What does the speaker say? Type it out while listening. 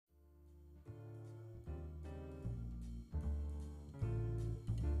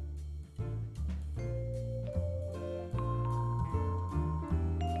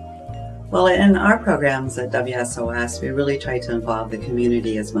Well, in our programs at WSOS, we really try to involve the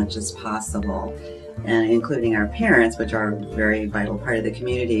community as much as possible, and including our parents, which are a very vital part of the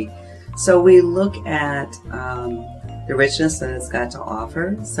community. So we look at the richness that it's got to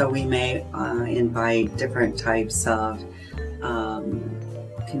offer. So we may invite different types of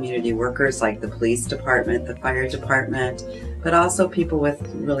community workers like the police department, the fire department, but also people with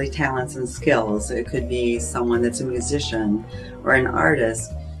really talents and skills. It could be someone that's a musician or an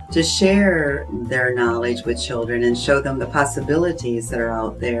artist, to share their knowledge with children and show them the possibilities that are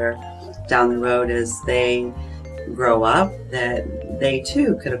out there down the road as they grow up, that they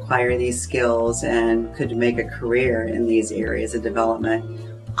too could acquire these skills and could make a career in these areas of development.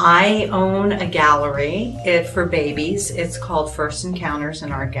 I own a gallery for babies. It's called First Encounters,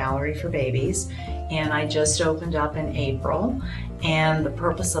 an art gallery for babies, and I just opened up in April. And the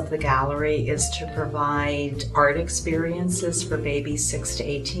purpose of the gallery is to provide art experiences for babies 6 to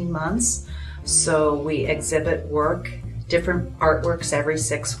 18 months. So we exhibit different artworks every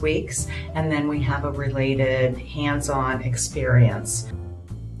 6 weeks, and then we have a related hands-on experience.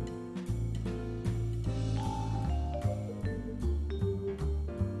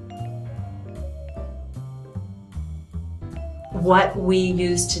 What we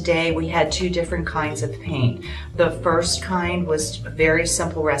used today, we had 2 different kinds of paint. The first kind was a very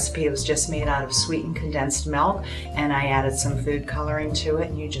simple recipe. It was just made out of sweetened condensed milk, and I added some food coloring to it,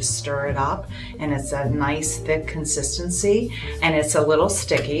 and you just stir it up, and it's a nice thick consistency, and it's a little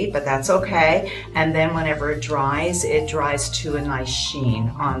sticky, but that's okay. And then whenever it dries to a nice sheen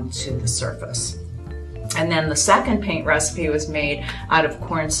onto the surface. And then the second paint recipe was made out of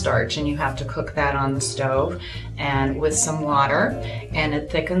cornstarch, and you have to cook that on the stove and with some water, and it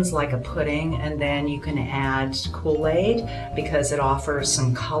thickens like a pudding. And then you can add Kool-Aid because it offers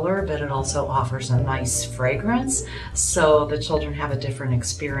some color, but it also offers a nice fragrance. So the children have a different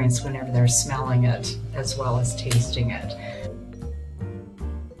experience whenever they're smelling it as well as tasting it.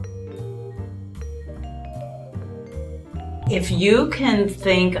 If you can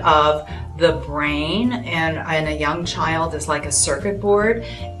think of the brain and a young child is like a circuit board,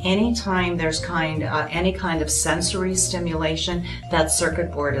 anytime there's any kind of sensory stimulation, that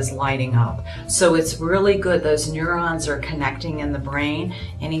circuit board is lighting up. So it's really good. Those neurons are connecting in the brain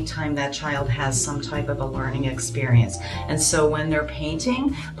anytime that child has some type of a learning experience. And so when they're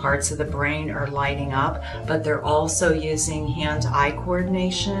painting, parts of the brain are lighting up, but they're also using hand-eye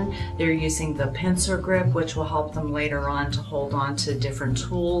coordination. They're using the pincer grip, which will help them later on to hold on to different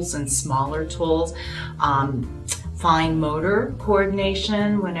tools and smaller tools. Fine motor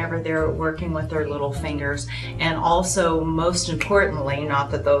coordination whenever they're working with their little fingers, and also, most importantly, not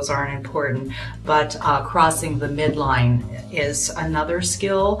that those aren't important, but crossing the midline is another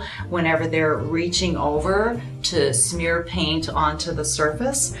skill whenever they're reaching over to smear paint onto the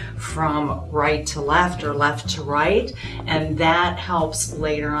surface from right to left or left to right, and that helps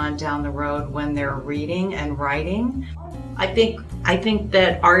later on down the road when they're reading and writing. I think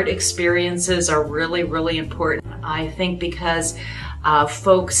that art experiences are really, really important. I think because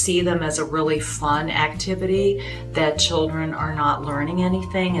folks see them as a really fun activity, that children are not learning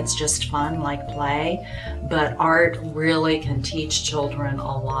anything. It's just fun, like play. But art really can teach children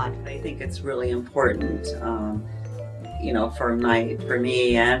a lot. I think it's really important, you know, for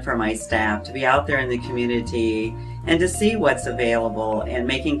me and for my staff to be out there in the community and to see what's available and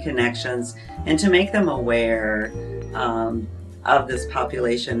making connections and to make them aware of this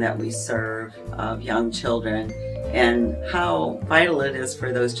population that we serve, of young children, and how vital it is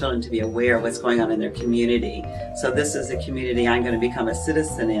for those children to be aware of what's going on in their community. So this is a community I'm going to become a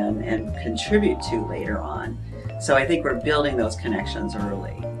citizen in and contribute to later on. So I think we're building those connections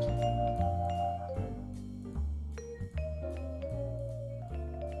early.